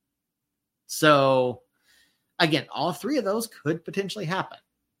 So, again, all three of those could potentially happen.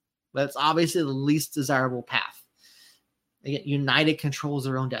 But it's obviously the least desirable path. Again, United controls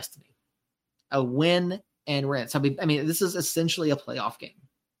their own destiny. A win and we're in. So, I mean, this is essentially a playoff game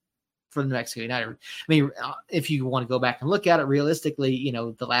for the New Mexico United. I mean, if you want to go back and look at it realistically,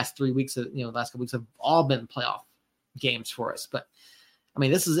 the last 3 weeks, the last couple weeks have all been playoff games for us. But, I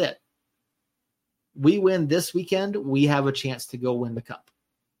mean, this is it. We win this weekend, we have a chance to go win the cup.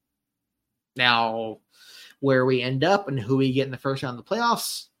 Now, where we end up and who we get in the first round of the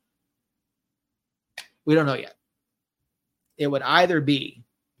playoffs, we don't know yet. It would either be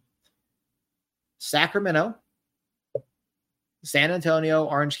Sacramento, San Antonio,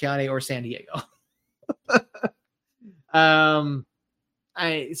 Orange County, or San Diego. So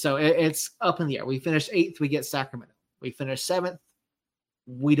it's up in the air. We finished 8th, we get Sacramento. We finished 7th,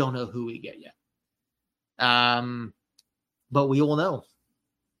 we don't know who we get yet. But we will know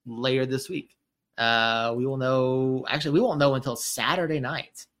later this week. We will know. Actually, we won't know until Saturday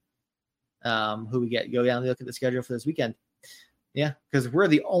night. Who we get? Go down and look at the schedule for this weekend. Yeah, because we're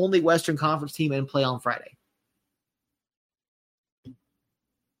the only Western Conference team in play on Friday.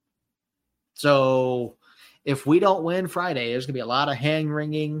 So if we don't win Friday, there's going to be a lot of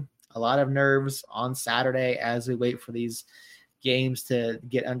hand-wringing, a lot of nerves on Saturday as we wait for these games to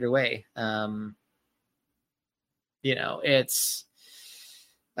get underway. You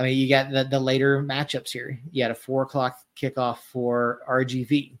got the later matchups here. You got a 4:00 kickoff for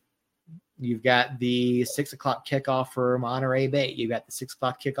RGV. You've got the 6:00 kickoff for Monterey Bay. You've got the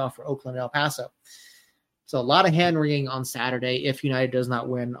 6:00 kickoff for Oakland and El Paso. So a lot of hand-wringing on Saturday if United does not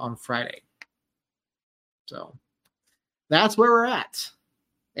win on Friday. So that's where we're at.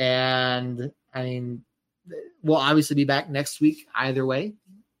 And we'll obviously be back next week either way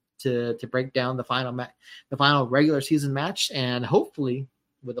to break down the final regular season match, and hopefully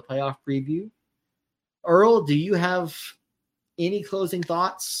with a playoff preview. Earl, do you have any closing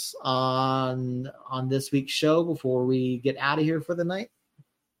thoughts on this week's show before we get out of here for the night?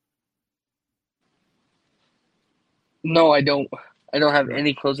 No, I don't. I don't have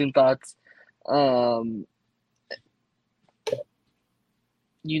any closing thoughts.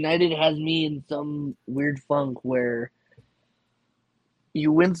 United has me in some weird funk where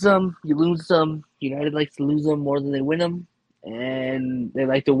you win some, you lose some. United likes to lose them more than they win them, and they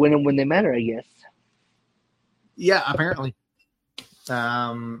like to win them when they matter, I guess. Yeah, apparently.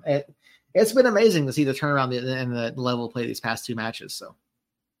 It's been amazing to see the turnaround and the level of play these past two matches. So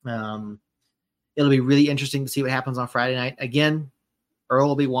it'll be really interesting to see what happens on Friday night. Again, Earl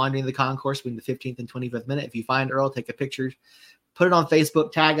will be wandering the concourse between the 15th and 25th minute. If you find Earl, take a picture, put it on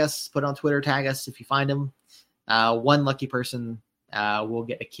Facebook, tag us, put it on Twitter, tag us. If you find him, one lucky person will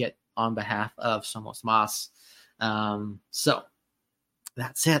get a kit on behalf of Somos Mas. So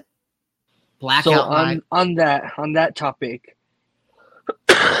that's it. Blackout Night. On that topic,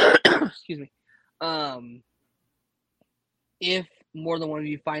 excuse me. If more than one of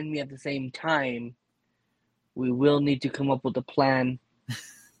you find me at the same time, we will need to come up with a plan.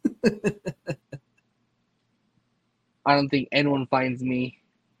 I don't think anyone finds me,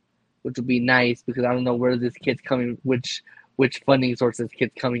 which would be nice because I don't know where this kid's coming, which funding source this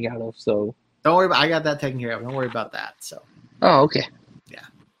kid's coming out of. So don't worry I got that taken care of. Don't worry about that. So. Oh, okay. Yeah.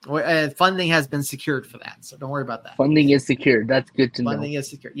 Funding has been secured for that, so don't worry about that. Funding is secured. That's good to know. Funding is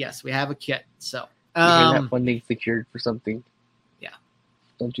secured. Yes, we have a kit. So that funding secured for something. Yeah.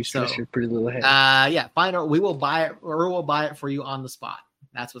 Don't you stress your pretty little head. Yeah. Find out. We will buy it, or we'll buy it for you on the spot.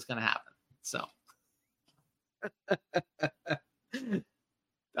 That's what's going to happen. So. Like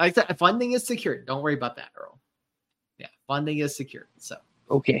I said, funding is secured. Don't worry about that, Earl. Yeah, funding is secured. So.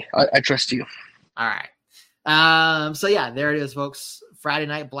 Okay, I trust you. All right. So yeah, there it is, folks. Friday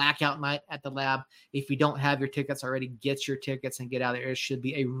night, Blackout Night at the Lab. If you don't have your tickets already, get your tickets and get out of there. It should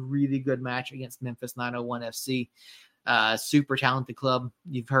be a really good match against Memphis 901 FC. Super talented club.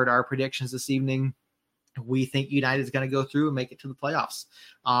 You've heard our predictions this evening. We think United is going to go through and make it to the playoffs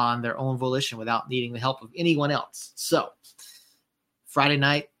on their own volition without needing the help of anyone else. So Friday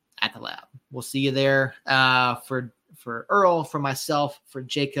night at the Lab. We'll see you there. For Earl, for myself, for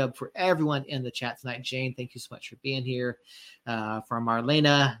Jacob, for everyone in the chat tonight. Jane, thank you so much for being here. For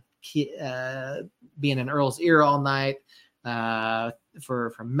Marlena, being in Earl's ear all night.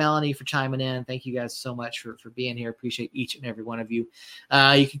 For Melanie for chiming in. Thank you guys so much for being here. Appreciate each and every one of you.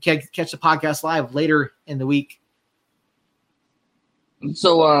 You can catch the podcast live later in the week.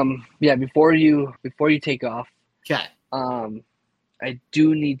 So before you take off, okay. I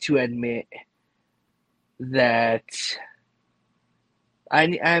do need to admit that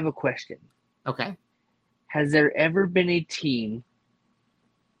I have a question. Okay. Has there ever been a team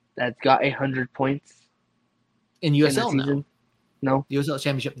that's got 100 points in USL? No. No. USL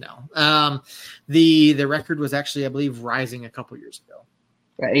Championship? No. The record was actually, I believe, rising a couple years ago.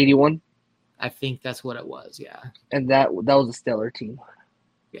 81? I think that's what it was, yeah. And that was a stellar team.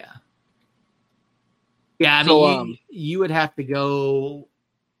 Yeah. Yeah, I mean, you would have to go,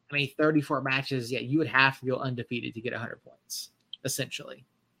 34 matches, yeah, you would have to go undefeated to get 100 points, essentially.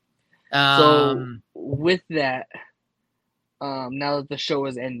 So with that, now that the show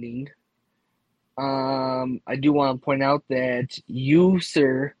is ending, I do want to point out that you,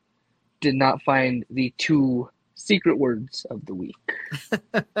 sir, did not find the 2 secret words of the week.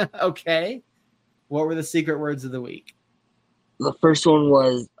 Okay. What were the secret words of the week? The first one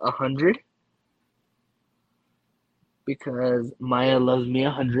was 100. Because Maya loves me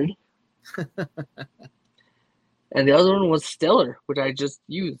 100. And the other one was stellar, which I just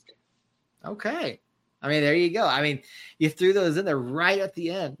used. Okay. There you go. You threw those in there right at the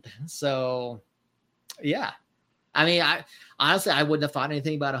end. So, yeah. I honestly, I wouldn't have thought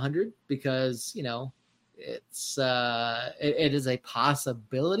anything about 100 because, it's it is a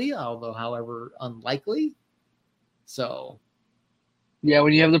possibility, although, however, unlikely. So. Yeah,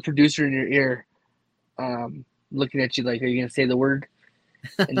 when you have the producer in your ear, looking at you like, are you going to say the word?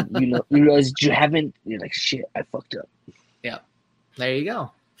 And you realize you haven't. You're like, shit, I fucked up. Yeah. There you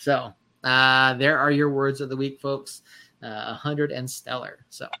go. So there are your words of the week, folks. 100 and stellar.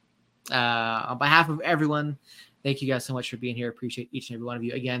 So on behalf of everyone, thank you guys so much for being here. Appreciate each and every one of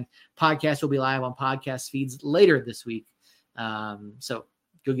you. Again, podcast will be live on podcast feeds later this week. So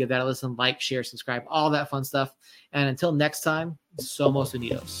go give that a listen, like, share, subscribe, all that fun stuff. And until next time, Somos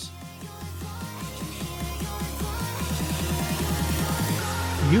Unidos.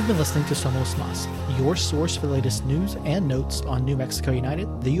 You've been listening to Somos Mas, your source for the latest news and notes on New Mexico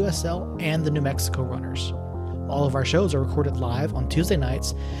United, the USL, and the New Mexico Runners. All of our shows are recorded live on Tuesday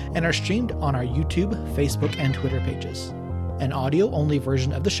nights and are streamed on our YouTube, Facebook, and Twitter pages. An audio-only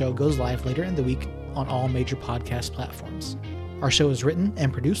version of the show goes live later in the week on all major podcast platforms. Our show is written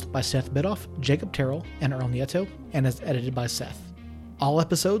and produced by Seth Bidoff, Jacob Terrell, and Earl Nieto, and is edited by Seth. All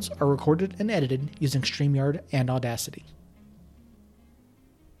episodes are recorded and edited using StreamYard and Audacity.